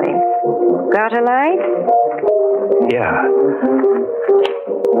give you away. Got a light? Yeah.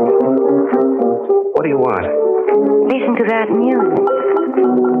 What do you want? Listen to that music.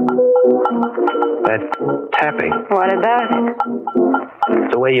 That tapping. What about it?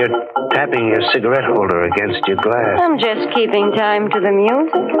 The way you're tapping your cigarette holder against your glass. I'm just keeping time to the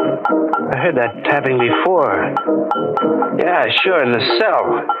music. I heard that tapping before. Yeah, sure, in the cell.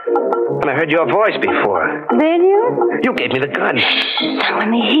 And I heard your voice before. Did you? You gave me the gun. Now let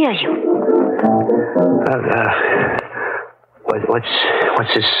me hear you.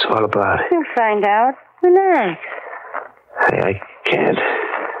 What's this all about? You'll find out. Relax. I can't.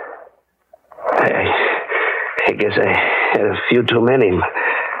 I guess I had a few too many.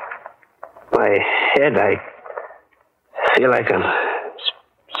 My head, I feel like I'm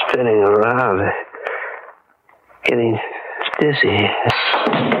spinning around, getting dizzy.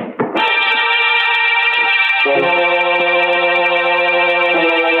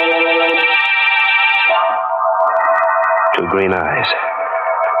 Two green eyes,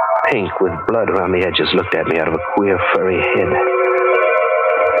 pink with blood around the edges, looked at me out of a queer furry head.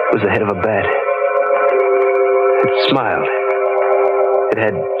 It was the head of a bat. It smiled. It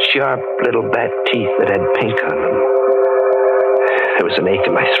had sharp little bat teeth that had pink on them. There was an ache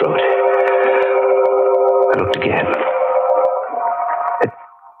in my throat. I looked again. It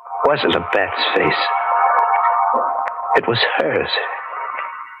wasn't a bat's face. It was hers.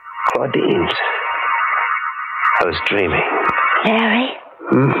 Claudine's. I was dreaming. Larry?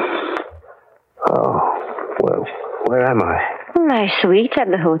 Oh, my suite at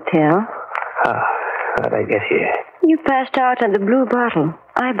the hotel. How'd I get here? You passed out at the Blue Bottle.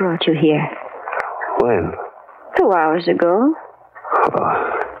 I brought you here. When? 2 hours ago. Oh,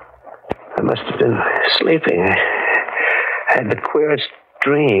 I must have been sleeping. I had the queerest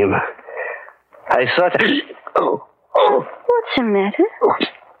dream. I thought... Oh. What's the matter? Oh,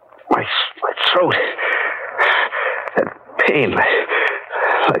 my throat. That pain,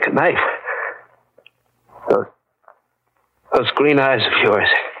 like a knife. Those green eyes of yours.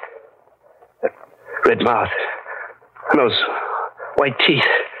 That red mouth. And those white teeth.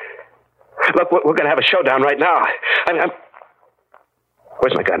 Look, we're going to have a showdown right now. I'm...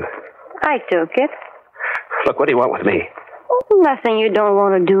 Where's my gun? I took it. Look, what do you want with me? Nothing you don't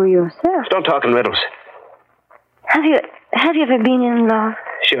want to do yourself. Don't talk in riddles. Have you ever been in love?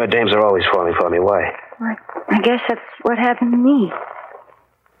 Sure, dames are always falling for me. Why? I guess that's what happened to me.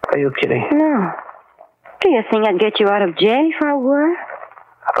 Are you kidding? No. Do you think I'd get you out of jail if I were?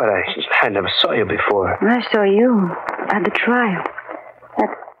 But I never saw you before. I saw you at the trial.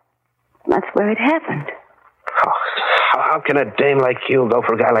 That's where it happened. Oh, how can a dame like you go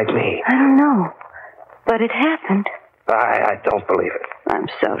for a guy like me? I don't know. But it happened. I don't believe it. I'm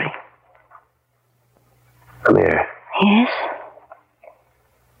sorry. Come here. Yes?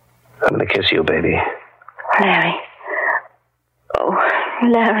 I'm going to kiss you, baby. Larry. Oh,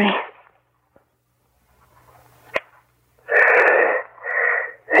 Larry.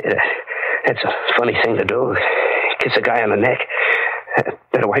 It's a funny thing to do. Kiss a guy on the neck.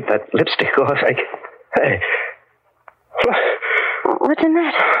 Better wipe that lipstick off. Hey. What's the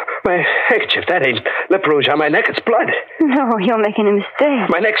matter? My handkerchief. That ain't lip rouge on my neck. It's blood. No, you're making a mistake.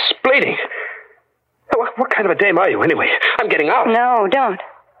 My neck's bleeding. What kind of a dame are you, anyway? I'm getting out. No, don't.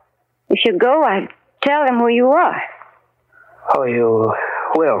 If you go, I'd tell them who you are. Oh, you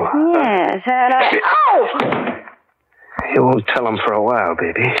will? Yes, and I... Ow! You won't tell them for a while,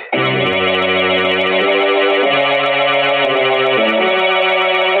 baby.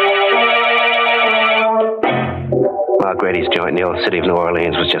 Ma Grady's joint in the old city of New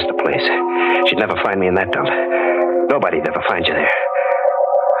Orleans was just a place. She'd never find me in that dump. Nobody'd ever find you there.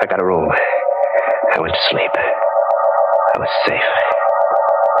 I got a room. I went to sleep. I was safe.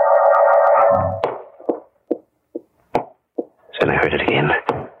 Then I heard it again.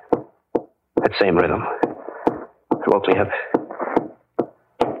 That same rhythm. It woke me up.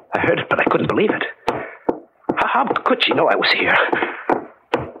 I heard it, but I couldn't believe it. How could she know I was here?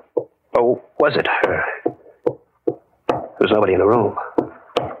 Or was it her? There was nobody in the room.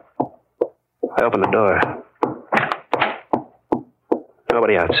 I opened the door.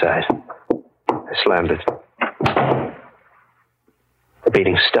 Nobody outside. I slammed it. The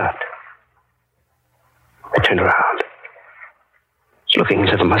beating stopped. I turned around. Looking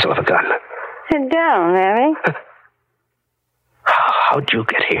into the muzzle of a gun. Sit down, Larry. How'd you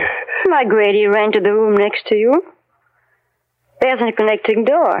get here? My Grady ran to the room next to you. There's a connecting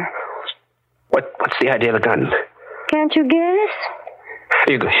door. What's the idea of the gun? Can't you guess?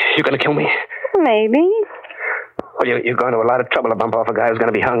 You gonna kill me? Maybe. Well, you're going to a lot of trouble to bump off a guy who's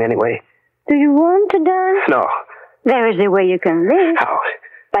gonna be hung anyway. Do you want to die? No. There is a way you can live. How?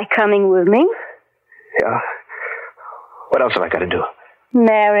 By coming with me. Yeah. What else have I got to do?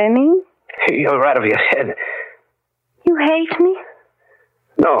 Marry me. You're out of your head. You hate me?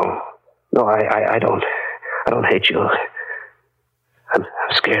 No, I don't. I don't hate you. I'm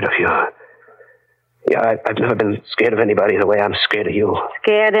scared of you. Yeah, I've never been scared of anybody the way I'm scared of you.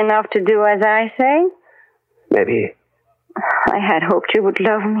 Scared enough to do as I say? Maybe. I had hoped you would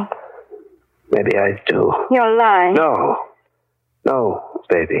love me. Maybe I do. You're lying. No,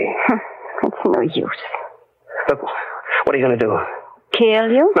 baby. It's no use. Look, what are you going to do?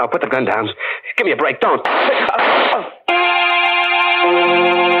 Kill you? No, put the gun down. Give me a break. Don't.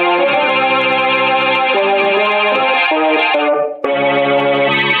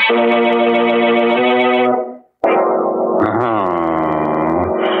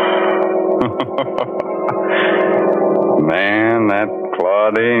 Man, that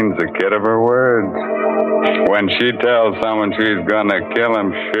Claudine's a kid of her words. When she tells someone she's gonna kill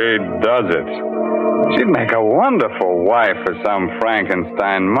him, she does it. She'd make a wonderful wife for some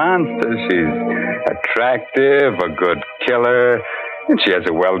Frankenstein monster. She's attractive, a good killer, and she has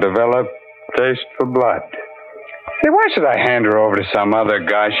a well-developed taste for blood. Hey, why should I hand her over to some other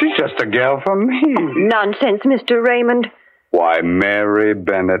guy? She's just a gal for me. Nonsense, Mr. Raymond. Why, Mary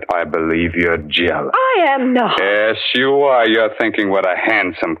Bennett, I believe you're jealous. I am not. Yes, you are. You're thinking what a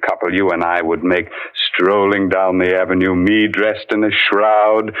handsome couple you and I would make strolling down the avenue, me dressed in a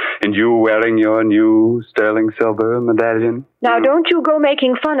shroud, and you wearing your new sterling silver medallion. Now, don't you go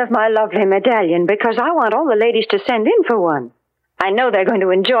making fun of my lovely medallion, because I want all the ladies to send in for one. I know they're going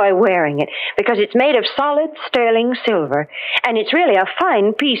to enjoy wearing it because it's made of solid sterling silver, and it's really a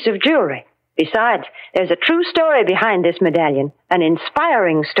fine piece of jewelry. Besides, there's a true story behind this medallion, an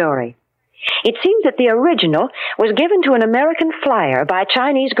inspiring story. It seems that the original was given to an American flyer by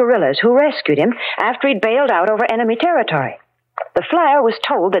Chinese guerrillas who rescued him after he'd bailed out over enemy territory. The flyer was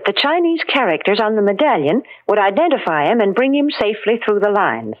told that the Chinese characters on the medallion would identify him and bring him safely through the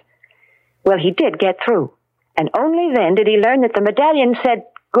lines. Well, he did get through. And only then did he learn that the medallion said,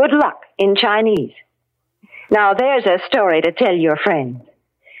 "Good luck," in Chinese. Now, there's a story to tell your friends.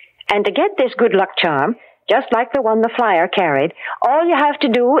 And to get this good luck charm, just like the one the flyer carried, all you have to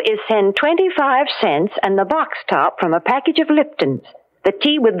do is send 25 cents and the box top from a package of Lipton's, the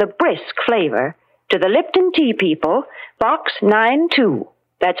tea with the brisk flavor, to the Lipton Tea People, Box 92.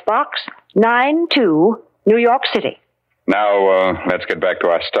 That's Box 92, New York City. Now, let's get back to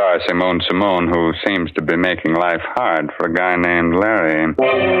our star, Simone, who seems to be making life hard for a guy named Larry.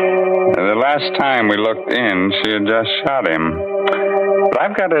 The last time we looked in, she had just shot him. But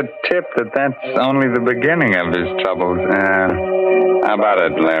I've got a tip that that's only the beginning of his troubles. How about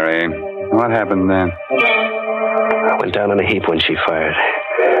it, Larry? What happened then? I went down in a heap when she fired.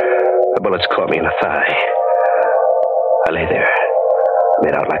 The bullets caught me in the thigh. I lay there,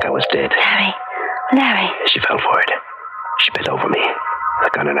 made out like I was dead. Larry. She fell for it. She bent over me, the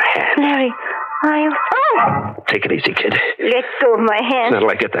gun in her hand. Larry, Oh! Take it easy, kid. Let go of my hand. Not till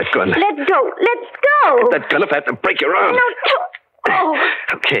I get that gun. Let go. Let go. Get that gun if I have to break your arm. No, oh.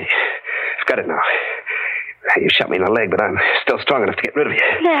 Okay. I've got it now. You shot me in the leg, but I'm still strong enough to get rid of you.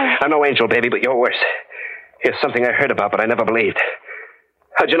 Larry. I'm no angel, baby, but you're worse. Here's something I heard about, but I never believed.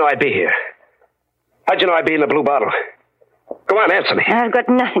 How'd you know I'd be here? How'd you know I'd be in the blue bottle? Go on, answer me. I've got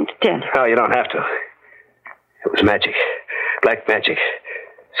nothing to tell you. No, you don't have to. It was magic. Black magic.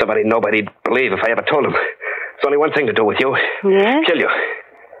 Somebody nobody'd believe if I ever told him. There's only one thing to do with you. Yes? Kill you.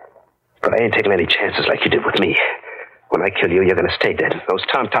 But I ain't taking any chances like you did with me. When I kill you, you're going to stay dead. Those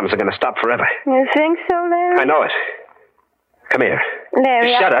tom-toms are going to stop forever. You think so, Larry? I know it. Come here.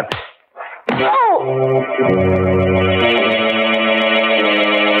 Larry, Shut up.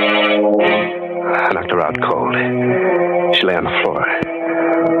 I knocked her out cold. She lay on the floor.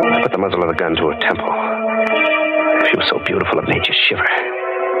 I put the muzzle of the gun to her temple. She was so beautiful it made you shiver.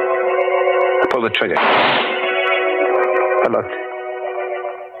 I pulled the trigger. I looked.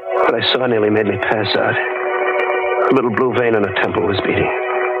 What I saw nearly made me pass out. A little blue vein on her temple was beating.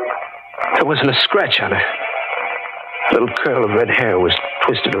 There wasn't a scratch on her. A little curl of red hair was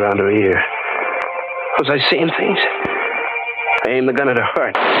twisted around her ear. Was I seeing things? I aimed the gun at her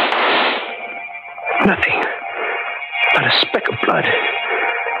heart. Nothing. Not a speck of blood.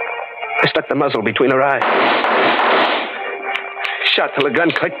 I stuck the muzzle between her eyes. Shot till the gun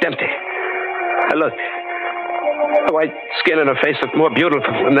clicked empty. I looked. The white skin on her face looked more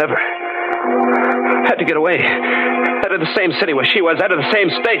beautiful than ever. I had to get away. Out of the same city where she was, out of the same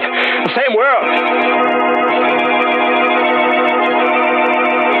state, the same world.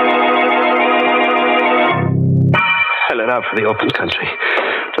 I let out for the open country,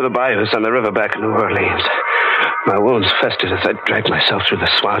 to the bayous on the river back in New Orleans. My wounds festered as I dragged myself through the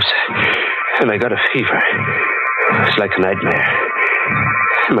swamps, and I got a fever. It was like a nightmare.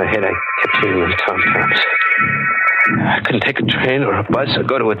 In my head, I kept hearing them tom-toms. I couldn't take a train or a bus or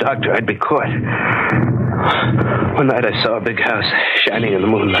go to a doctor. I'd be caught. One night I saw a big house shining in the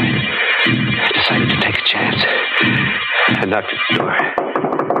moonlight. I decided to take a chance. I knocked at the door.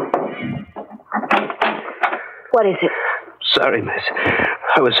 What is it? Sorry, miss.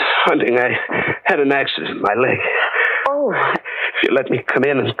 I was hunting. I had an accident in my leg. Oh. If you let me come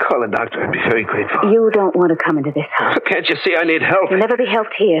in and call a doctor, I'd be very grateful. You don't want to come into this house. Can't you see I need help? You'll never be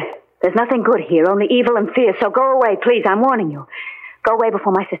helped here. There's nothing good here, only evil and fear. So go away, please. I'm warning you. Go away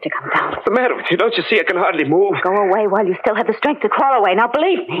before my sister comes out. What's the matter with you? Don't you see I can hardly move? Go away while you still have the strength to crawl away. Now,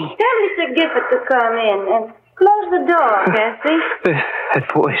 believe me. Tell Mr. Gifford to come in and close the door, Cassie. That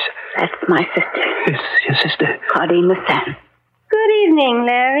voice. That's my sister. It's your sister. Claudine Masson. Good evening,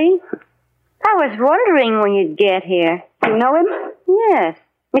 Larry. I was wondering when you'd get here. You know him? Yes.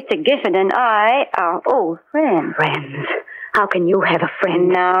 Mr. Gifford and I are old friends. Friends? How can you have a friend?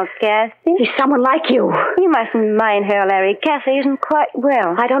 Now, Cassie. She's someone like you. You mustn't mind her, Larry. Cassie isn't quite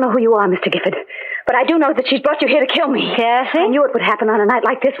well. I don't know who you are, Mr. Gifford. But I do know that she's brought you here to kill me. Cassie? I knew it would happen on a night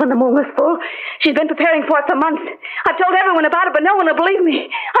like this when the moon was full. She's been preparing for it for months. I've told everyone about it, but no one will believe me.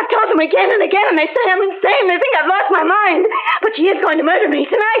 I've told them again and again, and they say I'm insane. They think I've lost my mind. But she is going to murder me.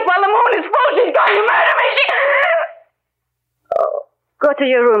 Tonight, while the moon is full, she's going to murder me. Oh. Go to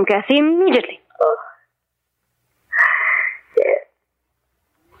your room, Cassie, immediately. Oh. Yes.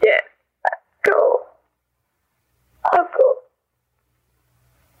 Yes. Go. I'll go.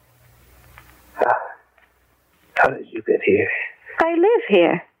 did you get here? I live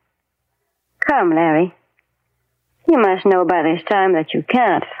here. Come, Larry. You must know by this time that you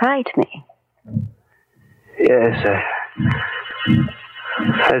cannot fight me. Yes,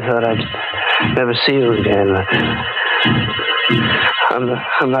 I thought I'd never see you again.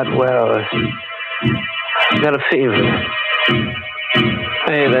 I'm not well. I've got a fever.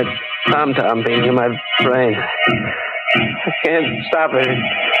 Hey, that tom-tom beating in my brain. I can't stop it.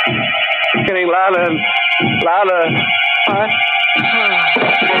 It's getting louder and louder.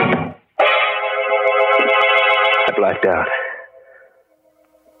 I blacked out.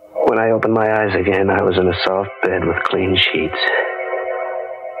 When I opened my eyes again, I was in a soft bed with clean sheets.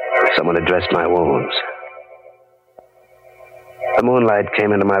 Someone had dressed my wounds. The moonlight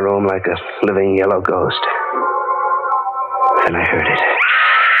came into my room like a living yellow ghost. And I heard it.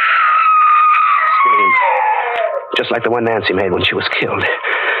 Scream. Just like the one Nancy made when she was killed.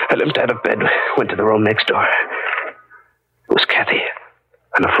 I limped out of bed, went to the room next door. It was Kathy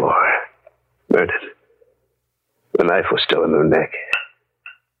on the floor, murdered. The knife was still in her neck.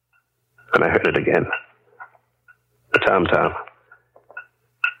 And I heard it again. The tom-tom.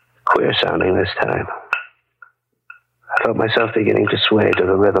 Queer sounding this time. I felt myself beginning to sway to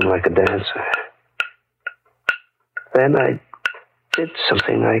the rhythm like a dancer. Then I did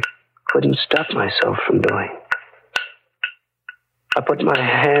something I couldn't stop myself from doing. I put my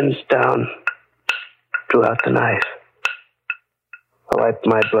hands down, drew out the knife. I wiped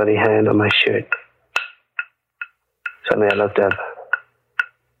my bloody hand on my shirt. Suddenly I looked up.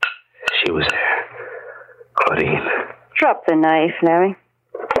 She was there. Claudine. Drop the knife, Larry.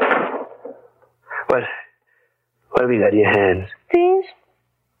 What have you got in your hands? These?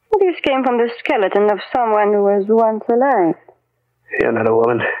 These came from the skeleton of someone who was once alive. You're not a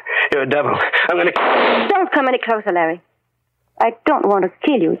woman. You're a devil. I'm gonna... Don't come any closer, Larry. I don't want to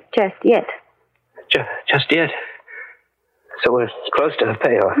kill you just yet. Just yet? So we're close to the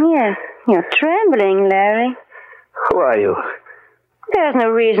payoff. Yes. You're trembling, Larry. Who are you? There's no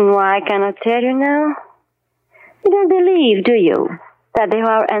reason why I cannot tell you now. You don't believe, do you, that there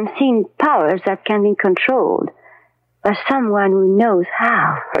are unseen powers that can be controlled by someone who knows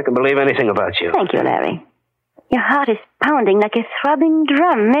how? I can believe anything about you. Thank you, Larry. Your heart is pounding like a throbbing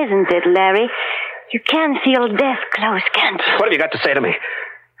drum, isn't it, Larry? You can feel death close, can't you? What have you got to say to me?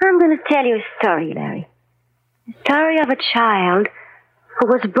 I'm going to tell you a story, Larry. The story of a child who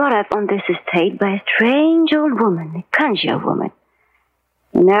was brought up on this estate by a strange old woman, a conjure woman.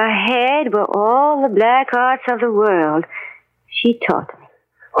 In her head were all the black arts of the world. She taught me.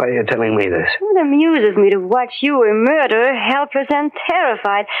 Why are you telling me this? It amuses me to watch you, a murderer, helpless and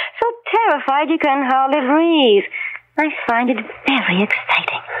terrified. So terrified you can hardly breathe. I find it very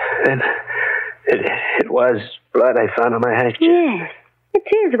exciting. Then it was blood I found on my handkerchief. Yes. It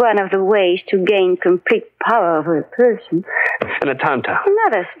is one of the ways to gain complete power over a person. And a tom-tom.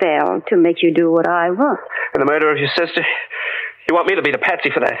 Another spell to make you do what I want. And the murder of your sister? You want me to be the patsy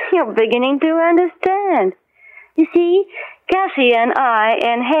for that? You're beginning to understand. You see, Cassie and I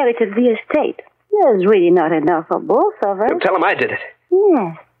inherited the estate. There's really not enough for both of us. Tell him I did it.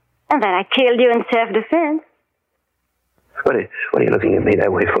 Yes. And that I killed you in self-defense. What are you looking at me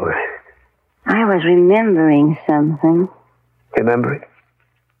that way for? I was remembering something. Remembering?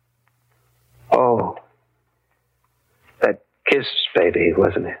 Oh. That kiss, baby,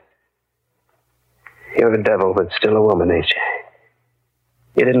 wasn't it? You're a devil, but still a woman, ain't you?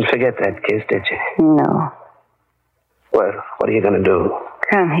 You didn't forget that kiss, did you? No. Well, what are you going to do?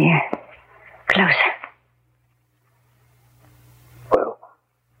 Come here. Closer. Well?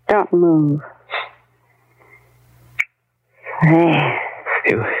 Don't move. There.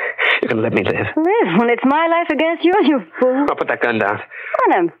 You're going to let me live? Live when it's my life against yours, you fool. I'll put that gun down.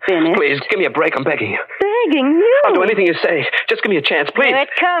 When I'm finished. Please, give me a break. I'm begging you. Begging you? I'll do anything you say. Just give me a chance, please. Here it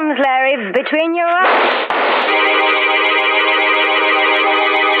comes, Larry. Between your eyes.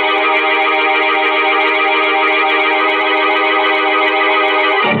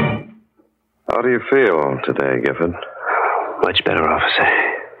 How do you feel today, Gifford? Much better, officer.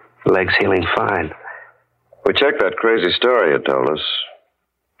 Leg's healing fine. We checked that crazy story you told us.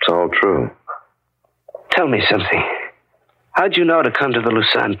 It's all true. Tell me something. How'd you know to come to the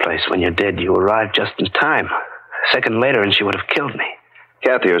Lucerne place when you're dead? You arrived just in time. A second later and she would have killed me.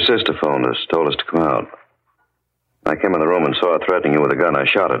 Kathy, her sister, phoned us, told us to come out. I came in the room and saw her threatening you with a gun. I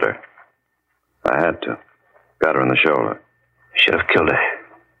shot at her. I had to. Got her in the shoulder. Should have killed her.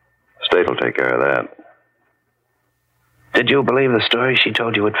 State will take care of that. Did you believe the story she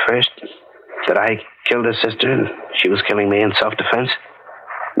told you at first? That I killed her sister and she was killing me in self-defense?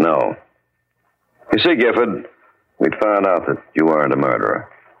 No. You see, Gifford, we'd found out that you weren't a murderer.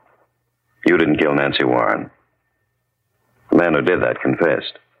 You didn't kill Nancy Warren. The man who did that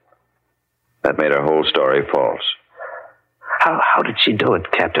confessed. That made her whole story false. How did she do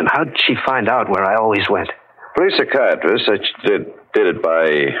it, Captain? How did she find out where I always went? Police psychiatrist said she did it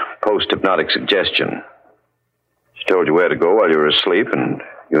by post-hypnotic suggestion. She told you where to go while you were asleep, and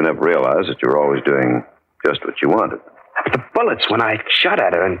you never realized that you were always doing just what you wanted. But the bullets, when I shot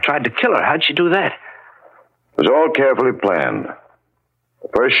at her and tried to kill her, how'd she do that? It was all carefully planned. The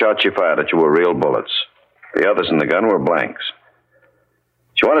first shot she fired at you were real bullets. The others in the gun were blanks.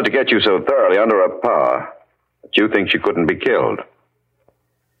 She wanted to get you so thoroughly under her power that you think she couldn't be killed.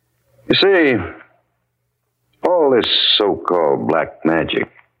 You see, all this so-called black magic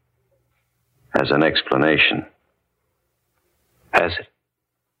has an explanation. Has it?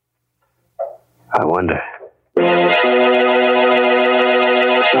 I wonder.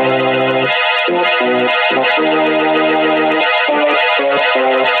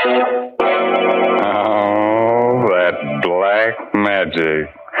 Oh, that black magic.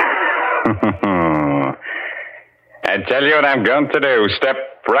 I tell you what I'm going to do. Step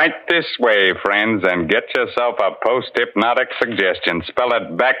right this way, friends, and get yourself a post-hypnotic suggestion. Spell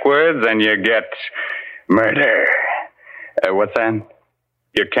it backwards and you get murder. What's that?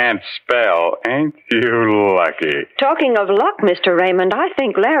 You can't spell. Ain't you lucky? Talking of luck, Mr. Raymond, I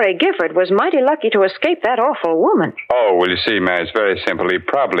think Larry Gifford was mighty lucky to escape that awful woman. Oh, well, you see, Mary, it's very simple. He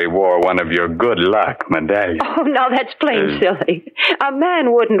probably wore one of your good luck medallions. Oh, now that's plain silly. A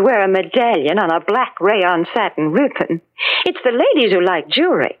man wouldn't wear a medallion on a black rayon satin ribbon. It's the ladies who like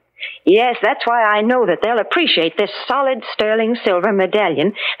jewelry. Yes, that's why I know that they'll appreciate this solid sterling silver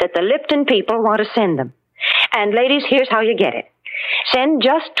medallion that the Lipton people want to send them. And ladies, here's how you get it. Send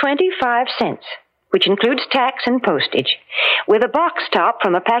just 25 cents, which includes tax and postage, with a box top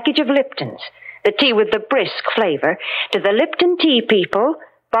from a package of Liptons, the tea with the brisk flavor, to the Lipton Tea People,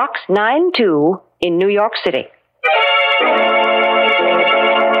 Box 92 in New York City.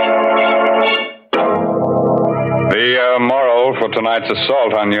 The moral for tonight's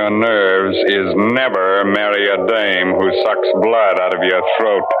assault on your nerves is never marry a dame who sucks blood out of your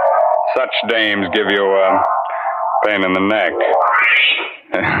throat. Such dames give you a pain in the neck.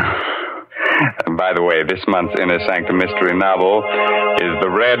 By the way, this month's Inner Sanctum Mystery novel is The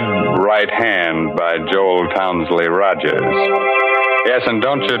Red Right Hand by Joel Townsley Rogers. Yes, and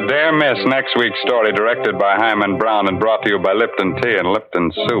don't you dare miss next week's story, directed by Hyman Brown and brought to you by Lipton Tea and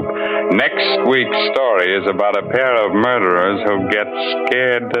Lipton Soup. Next week's story is about a pair of murderers who get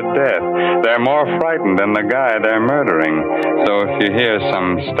scared to death. They're more frightened than the guy they're murdering. So if you hear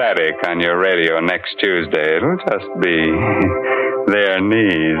some static on your radio next Tuesday, it'll just be their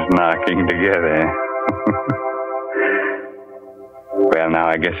knees knocking together. Well, now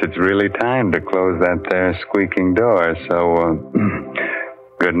I guess it's really time to close that there squeaking door, so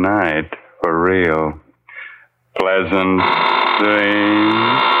good night, for real. Pleasant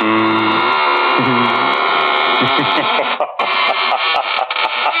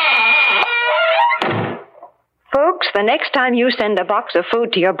Folks, the next time you send a box of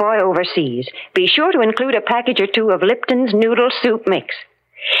food to your boy overseas, be sure to include a package or two of Lipton's Noodle Soup Mix.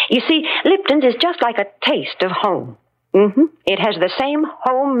 You see, Lipton's is just like a taste of home. It has the same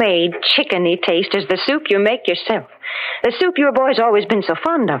homemade chickeny taste as the soup you make yourself. The soup your boy's always been so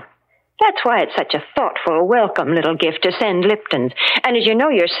fond of. That's why it's such a thoughtful, welcome little gift to send Lipton's. And as you know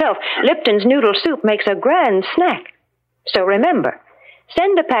yourself, Lipton's noodle soup makes a grand snack. So remember,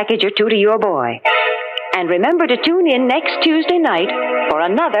 send a package or two to your boy. And remember to tune in next Tuesday night for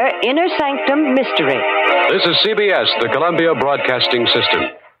another Inner Sanctum Mystery. This is CBS, the Columbia Broadcasting System.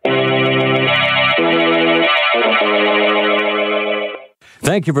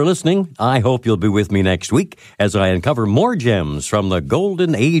 Tthank you for listening. I hope you'll be with me next week as I uncover more gems from the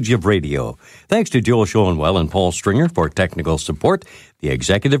golden age of radio. Thanks to Joel Schoenwell and Paul Stringer for technical support. The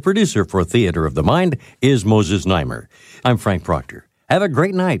executive producer for Theater of the Mind is Moses Neimer. I'm Frank Proctor. Have a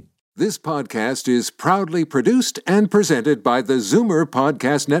great night. This podcast is proudly produced and presented by the Zoomer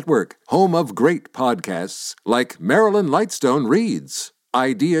Podcast Network, home of great podcasts like Marilyn Lightstone Reads,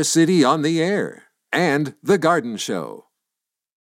 Idea City on the Air, and The Garden Show.